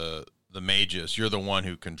the magus, you're the one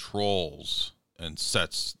who controls and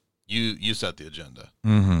sets you set the agenda,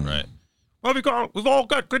 right? Well, we've all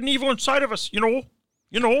got good and evil inside of us,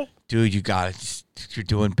 Dude, you got it. You're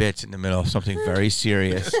doing bits in the middle of something very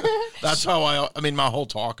serious. That's how I mean, my whole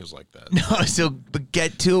talk is like that. No, but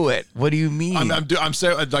get to it. What do you mean? I'm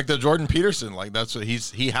saying like the Jordan Peterson, like that's what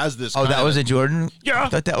he has this. Oh, that was a Jordan? Yeah. I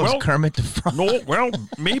thought that was Kermit the Frog. No, well,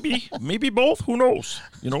 maybe both. Who knows?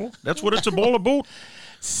 That's what it's all about.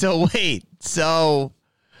 So wait,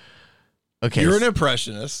 okay. You're an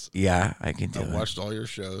impressionist. Yeah, I can do it. I've watched all your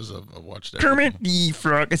shows. I've watched Kermit the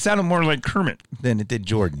Frog. It sounded more like Kermit than it did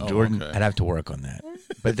Jordan. Jordan, okay. I'd have to work on that.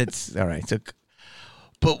 But that's all right.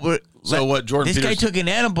 What Jordan This Peterson, guy took an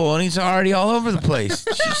edible and he's already all over the place.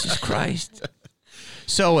 Jesus Christ.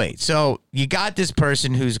 So wait, you got this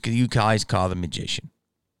person who's you guys call the magician.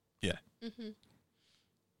 Yeah. Mm-hmm.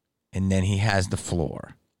 And then he has the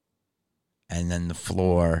floor. And then the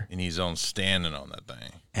floor. And he's on standing on that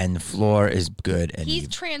thing. And the floor is good. And he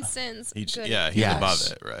transcends good. He's above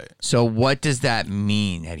it, right? So what does that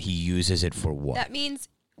mean that he uses it for what? That means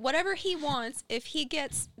whatever he wants, if he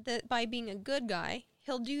gets that by being a good guy,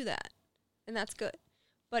 he'll do that. And that's good.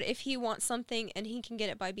 But if he wants something and he can get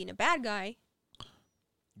it by being a bad guy,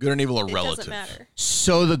 good and evil are it relative. doesn't matter.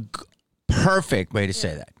 So the perfect way to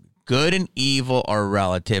say that. Good and evil are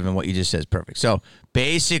relative, and what you just said is perfect. So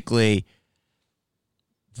basically,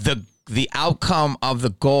 the outcome of the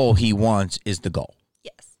goal he wants is the goal.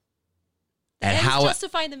 Yes. And ends how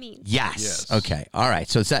justify the means. Yes. Okay. All right.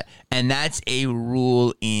 So it's that, and that's a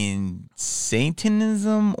rule in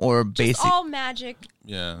Satanism or Just all magic.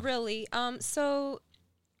 Yeah. Really. So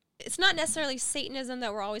it's not necessarily Satanism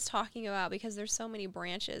that we're always talking about because there's so many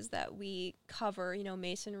branches that we cover.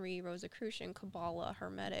 Masonry, Rosicrucian, Kabbalah,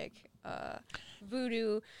 Hermetic,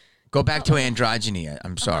 Voodoo. Go back to androgyny.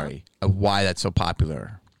 I'm sorry. Why that's so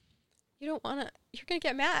popular. You don't want to. You're gonna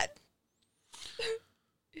get mad.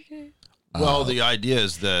 Well, the idea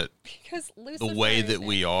is that because Lucifer the way that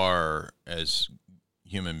we are as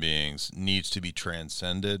human beings needs to be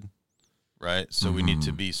transcended, right? So we need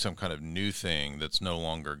to be some kind of new thing that's no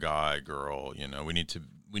longer guy, girl. We need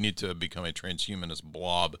to become a transhumanist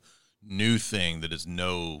blob, new thing that is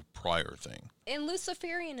no prior thing. In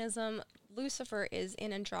Luciferianism, Lucifer is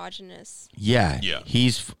an androgynous. Yeah.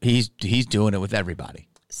 He's doing it with everybody.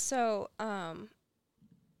 So,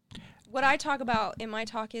 what I talk about in my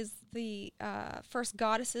talk is the first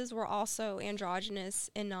goddesses were also androgynous: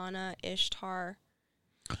 Inanna, Ishtar.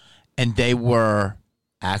 And they were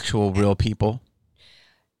actual real people?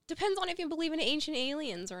 Depends on if you believe in ancient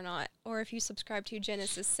aliens or not, or if you subscribe to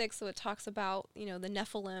Genesis 6, so it talks about, the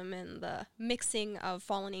Nephilim and the mixing of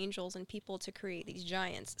fallen angels and people to create these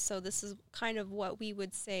giants. So this is kind of what we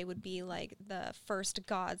would say would be like the first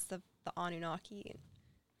gods, the Anunnaki,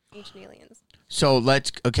 ancient aliens. So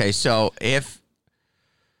if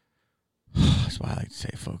that's why I like to say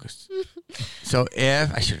focused. So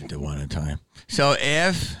if I should have done one at a time. So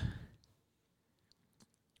if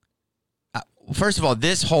first of all,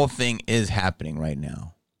 this whole thing is happening right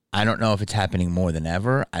now. I don't know if it's happening more than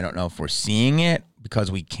ever. I don't know if we're seeing it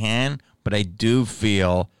because we can, but I do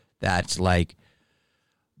feel that's like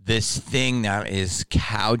this thing that is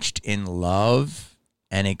couched in love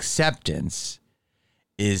and acceptance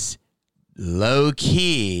is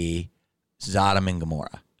low-key Sodom and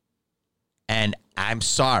Gomorrah. And I'm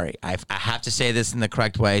sorry. I have to say this in the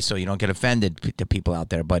correct way so you don't get offended to people out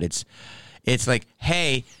there, but it's like,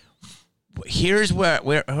 hey, here's where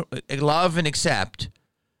love and accept,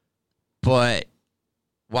 but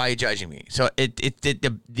why are you judging me? So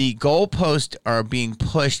the goalposts are being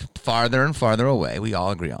pushed farther and farther away. We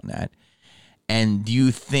all agree on that. And do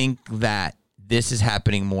you think that this is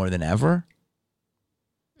happening more than ever?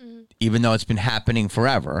 Mm-hmm. Even though it's been happening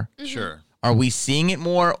forever. Mm-hmm. Sure. Are we seeing it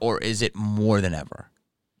more, or is it more than ever?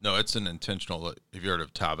 No, it's an intentional. Have you heard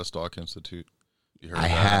of Tavistock Institute? You heard I of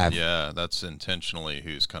that? have. Yeah, that's intentionally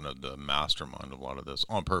who's kind of the mastermind of a lot of this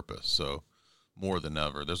on purpose. So more than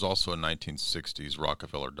ever. There's also a 1960s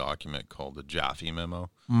Rockefeller document called the Jaffe Memo,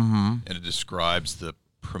 and it describes the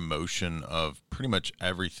promotion of pretty much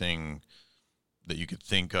everything that you could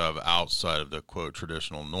think of outside of the, quote,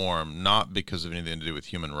 traditional norm, not because of anything to do with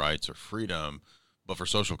human rights or freedom, but for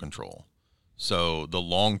social control. So the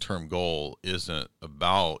long-term goal isn't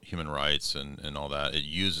about human rights and all that. It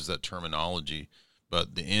uses that terminology,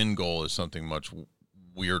 but the end goal is something much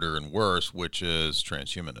weirder and worse, which is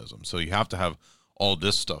transhumanism. So you have to have all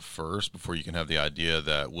this stuff first before you can have the idea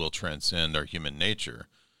that we'll transcend our human nature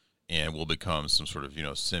and we'll become some sort of,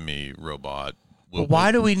 semi-robot. But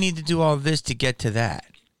why do we need to do all this to get to that?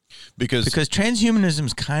 Because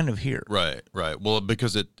transhumanism's kind of here. Right. Well,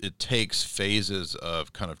 because it takes phases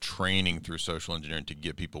of kind of training through social engineering to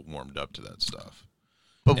get people warmed up to that stuff.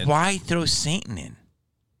 But why throw Satan in?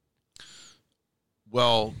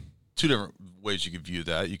 Well, two different ways you could view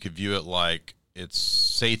that. You could view it like it's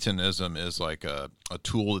Satanism is like a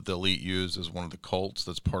tool that the elite use as one of the cults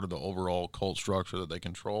that's part of the overall cult structure that they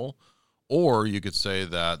control. Or you could say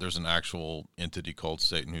that there's an actual entity called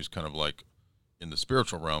Satan who's kind of like in the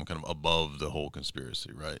spiritual realm, kind of above the whole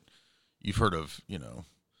conspiracy, right? You've heard of,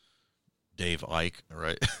 Dave Icke,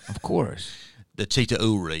 right? Of course. The Cheetah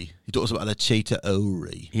Uri. He talks about the Cheetah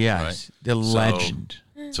Uri. Yes, right? the legend.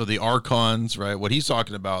 So the archons, right? What he's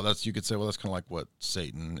talking about, you could say, well, that's kind of like what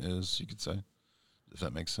Satan is, you could say, if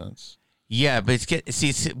that makes sense. Yeah, but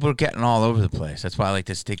we're getting all over the place. That's why I like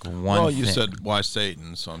to stick one Well, you thing. said, why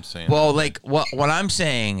Satan? So I'm saying. Well, like, what I'm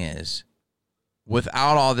saying is,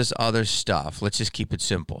 without all this other stuff, let's just keep it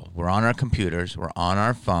simple. We're on our computers. We're on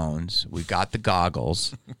our phones. We got the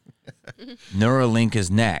goggles. Neuralink is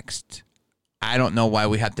next. I don't know why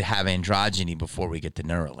we have to have androgyny before we get to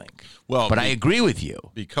Neuralink. Well, but I agree with you.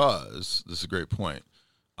 Because, this is a great point,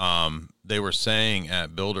 they were saying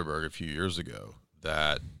at Bilderberg a few years ago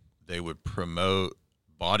that they would promote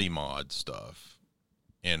body mod stuff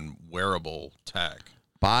and wearable tech.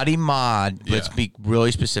 Body mod, let's be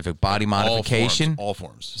really specific. Body modification? All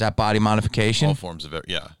forms. Is that body modification? All forms of it,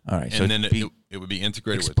 yeah. All right. And so then it would be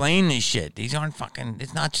integrated explain this shit. These aren't fucking,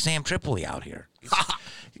 it's not Sam Tripoli out here.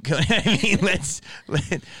 I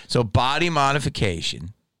mean, so body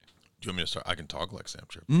modification. Do you want me to start? I can talk like Sam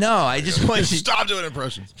Tripoli. No, I just want you. Stop doing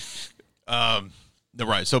impressions.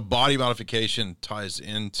 Right. So body modification ties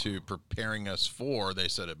into preparing us for, they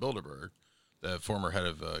said at Bilderberg, the former head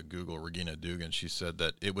of Google, Regina Dugan, she said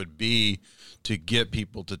that it would be to get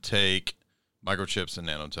people to take microchips and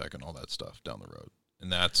nanotech and all that stuff down the road.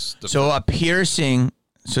 And that's a piercing,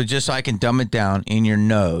 so just so I can dumb it down, in your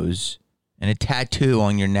nose and a tattoo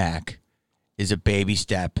on your neck is a baby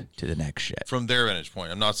step to the next shit. From their vantage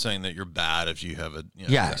point. I'm not saying that you're bad if you have a...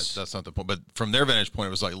 yes. That's not the point. But from their vantage point,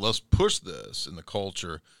 it was like, let's push this in the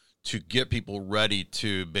culture to get people ready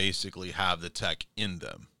to basically have the tech in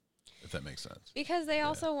them, if that makes sense. Because they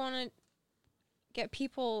also want to get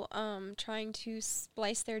people trying to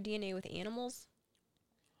splice their DNA with animals.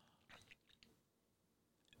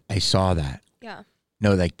 I saw that. Yeah.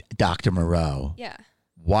 No, like Dr. Moreau. Yeah.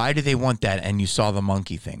 Why do they want that? And you saw the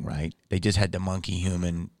monkey thing, right? They just had the monkey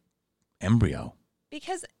human embryo.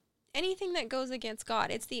 Because anything that goes against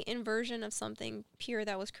God, it's the inversion of something pure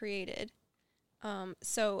that was created.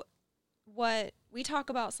 So what we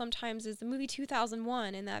talk about sometimes is the movie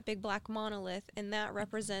 2001 and that big black monolith, and that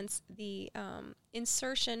represents the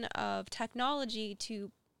insertion of technology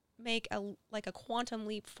to make a quantum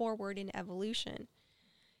leap forward in evolution.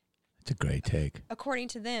 It's a great take. According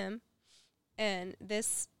to them, and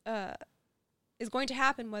this is going to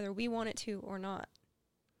happen whether we want it to or not.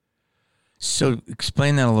 So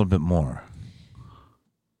explain that a little bit more.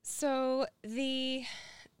 So the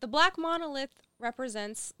black monolith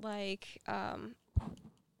represents like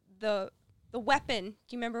the weapon. Do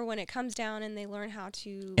you remember when it comes down and they learn how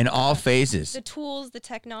to in all phases, the tools, the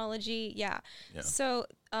technology, yeah. So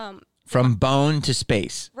from bone to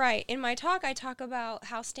space. Right. In my talk, I talk about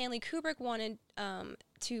how Stanley Kubrick wanted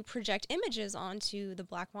to project images onto the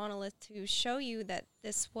black monolith to show you that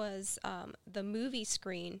this was the movie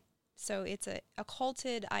screen. So it's a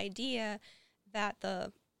occulted idea that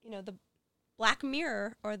the black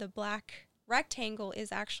mirror or the black rectangle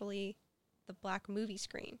is actually the black movie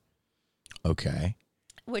screen. Okay.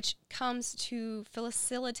 Which comes to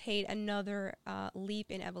facilitate another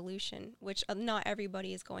leap in evolution, which not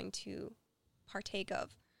everybody is going to partake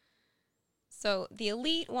of. So the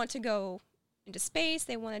elite want to go into space.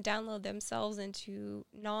 They want to download themselves into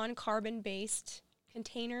non-carbon-based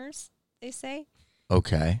containers, they say.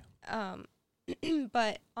 Okay.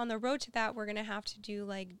 But on the road to that, we're going to have to do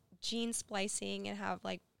like gene splicing and have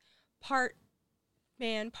like part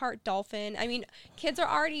man, part dolphin. I mean, kids are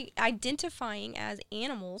already identifying as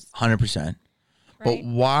animals. 100%. Right? But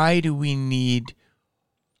why do we need,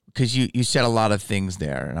 because you said a lot of things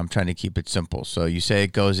there, and I'm trying to keep it simple. So you say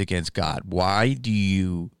it goes against God. Why do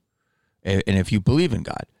you, and if you believe in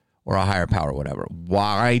God or a higher power or whatever,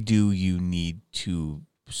 why do you need to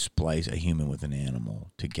splice a human with an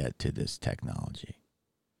animal to get to this technology?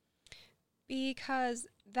 Because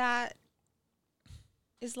that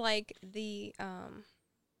is like the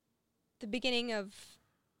beginning of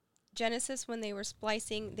Genesis when they were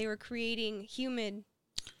splicing, they were creating human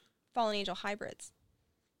fallen angel hybrids.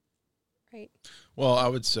 Right? Well, I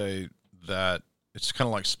would say that it's kind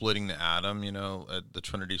of like splitting the atom, at the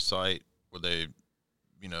Trinity site where they,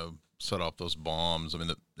 set off those bombs. I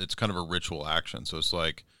mean, it's kind of a ritual action. So it's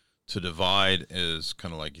like to divide is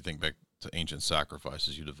kind of like you think back to ancient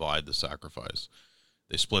sacrifices. You divide the sacrifice.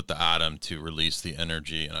 they split the atom to release the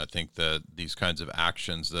energy. And I think that these kinds of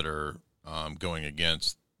actions that are going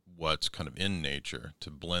against what's kind of in nature,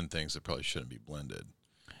 to blend things that probably shouldn't be blended,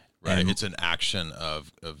 right? And it's an action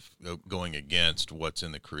of going against what's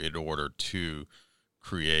in the created order to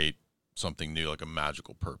create something new, like a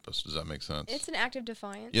magical purpose. Does that make sense? It's an act of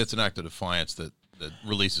defiance. Yeah, it's an act of defiance that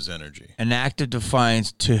releases energy. An act of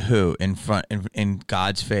defiance to who? In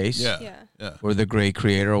God's face? Yeah. Or the great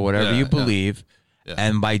creator, or whatever you believe. Yeah.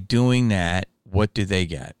 And by doing that, what do they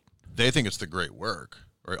get? They think it's the great work,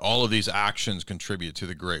 right? All of these actions contribute to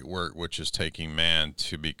the great work, which is taking man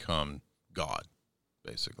to become God,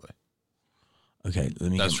 basically. Okay,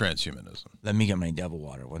 that's transhumanism. Let me get my devil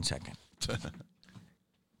water. 1 second. You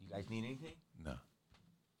guys need anything? No.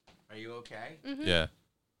 Are you okay? Mm-hmm. Yeah.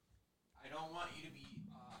 I don't want you to be.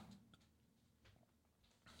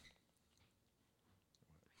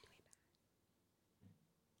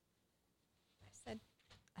 I said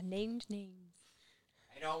I named names.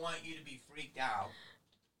 I don't want you to be freaked out,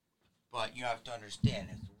 but you have to understand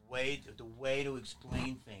it's the way to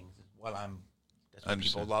explain things is what I'm. That's why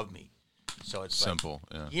people love me. So it's simple.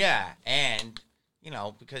 Like, yeah, and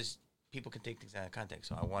because people can take things out of context,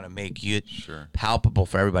 so I want to make it palpable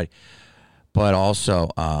for everybody. But also,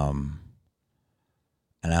 and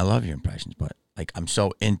I love your impressions, but like I'm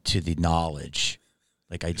so into the knowledge.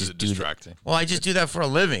 Like I just do distracting. Well, I just do that for a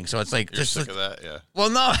living, so it's like you're sick of that, yeah. Well,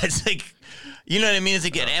 no, it's like, you know what I mean? It's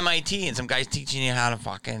like at MIT, and some guy's teaching you how to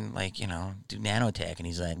fucking do nanotech, and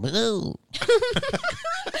he's like, whoa,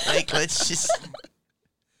 like let's just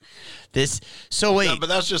this. So wait, no, but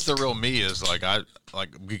that's just the real me. Is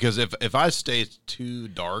because if I stay too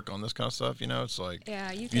dark on this kind of stuff, it's like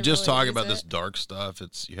you just really talk about it. this dark stuff.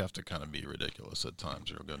 You have to kind of be ridiculous at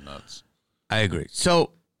times, or go nuts. I agree.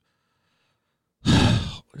 So.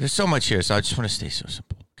 There's so much here, so I just want to stay so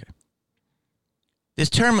simple. Okay. This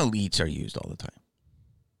term elites are used all the time.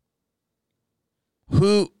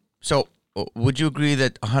 So would you agree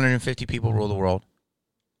that 150 people rule the world?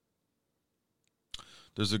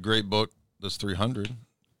 There's a great book that's 300.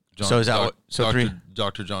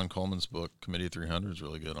 Dr. John Coleman's book, Committee of 300, is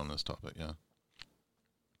really good on this topic, yeah.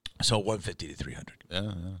 So 150 to 300.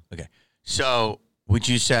 Yeah. Okay. So would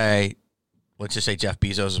you say, let's just say Jeff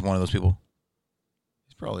Bezos is one of those people?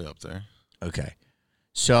 Probably up there. Okay.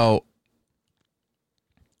 So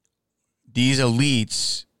these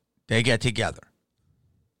elites, they get together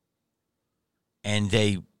and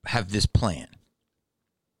they have this plan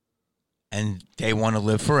and they want to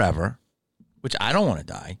live forever, which I don't want to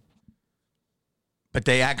die, but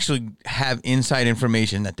they actually have inside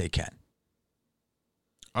information that they can.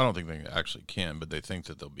 I don't think they actually can, but they think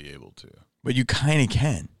that they'll be able to. But you kind of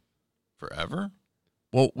can. Forever?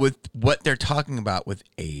 Well, with what they're talking about with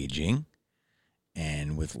aging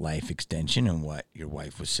and with life extension and what your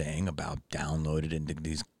wife was saying about downloaded into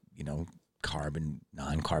these, carbon,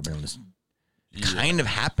 non-carbon, kind of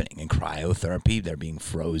happening in cryotherapy. They're being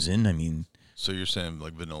frozen. I mean. So you're saying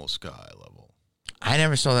like Vanilla Sky level? I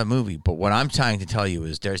never saw that movie, but what I'm trying to tell you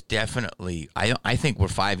is there's definitely, I think we're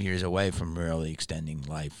 5 years away from really extending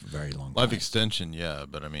life a very long time. Life extension, yeah,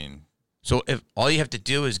 but I mean. So if all you have to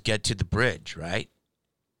do is get to the bridge, right?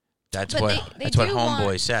 That's what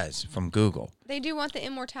Homeboy says from Google. They do want the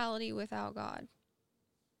immortality without God.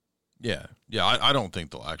 Yeah. I don't think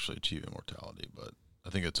they'll actually achieve immortality, but I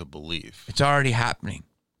think it's a belief. It's already happening.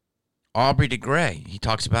 Aubrey de Grey, he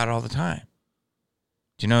talks about it all the time.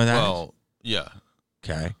 Do you know that? Well, yeah.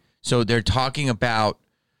 Okay. So they're talking about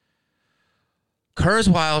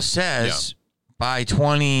Kurzweil says by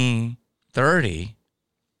 2030,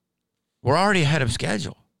 we're already ahead of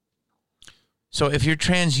schedule. So if you're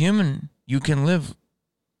transhuman, you can live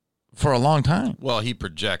for a long time. Well, he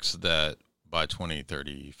projects that by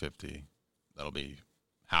 2030, 50, that'll be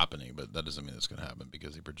happening, but that doesn't mean it's going to happen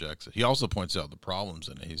because he projects it. He also points out the problems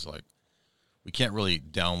in it. He's like, we can't really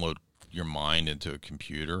download your mind into a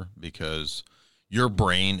computer because your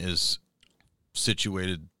brain is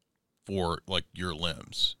situated for like your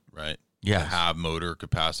limbs, right? Yeah, to have motor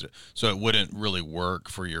capacity. So it wouldn't really work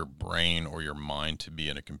for your brain or your mind to be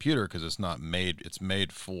in a computer because it's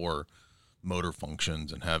made for motor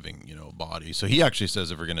functions and having, a body. So he actually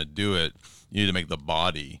says if we're going to do it, you need to make the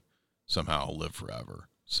body somehow live forever.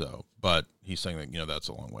 So, but he's saying that, that's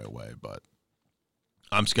a long way away, but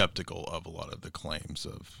I'm skeptical of a lot of the claims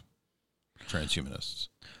of transhumanists.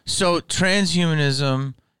 So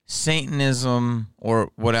transhumanism, Satanism,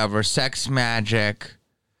 or whatever, sex magic,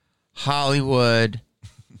 Hollywood,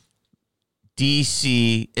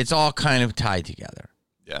 DC, it's all kind of tied together.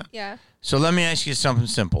 Yeah. Yeah. So let me ask you something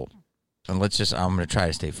simple. And I'm going to try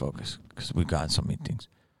to stay focused because we've got so many things.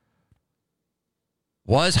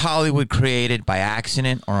 Was Hollywood created by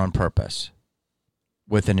accident or on purpose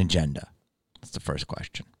with an agenda? That's the first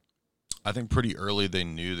question. I think pretty early they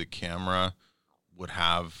knew the camera would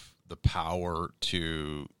have the power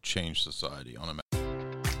to change society on a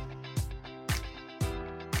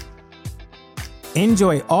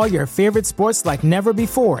Enjoy all your favorite sports like never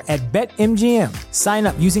before at BetMGM. Sign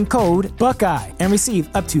up using code Buckeye and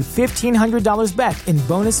receive up to $1,500 back in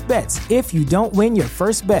bonus bets if you don't win your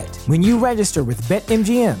first bet. When you register with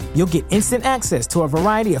BetMGM, you'll get instant access to a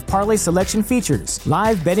variety of parlay selection features,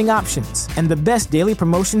 live betting options, and the best daily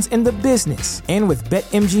promotions in the business. And with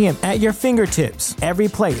BetMGM at your fingertips, every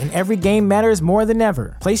play and every game matters more than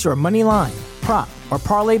ever. Place your money line, prop, or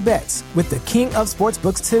parlay bets with the king of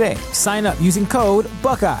sportsbooks today. Sign up using code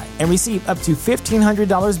Buckeye and receive up to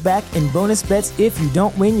 $1,500 back in bonus bets if you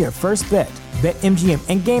don't win your first bet. BetMGM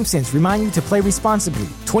and GameSense remind you to play responsibly.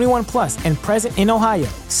 21 plus and present in Ohio,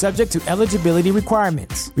 subject to eligibility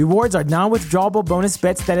requirements. Rewards are non-withdrawable bonus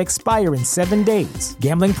bets that expire in 7 days.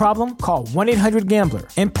 Gambling problem? Call 1-800-GAMBLER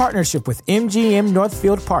in partnership with MGM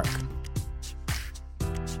Northfield Park.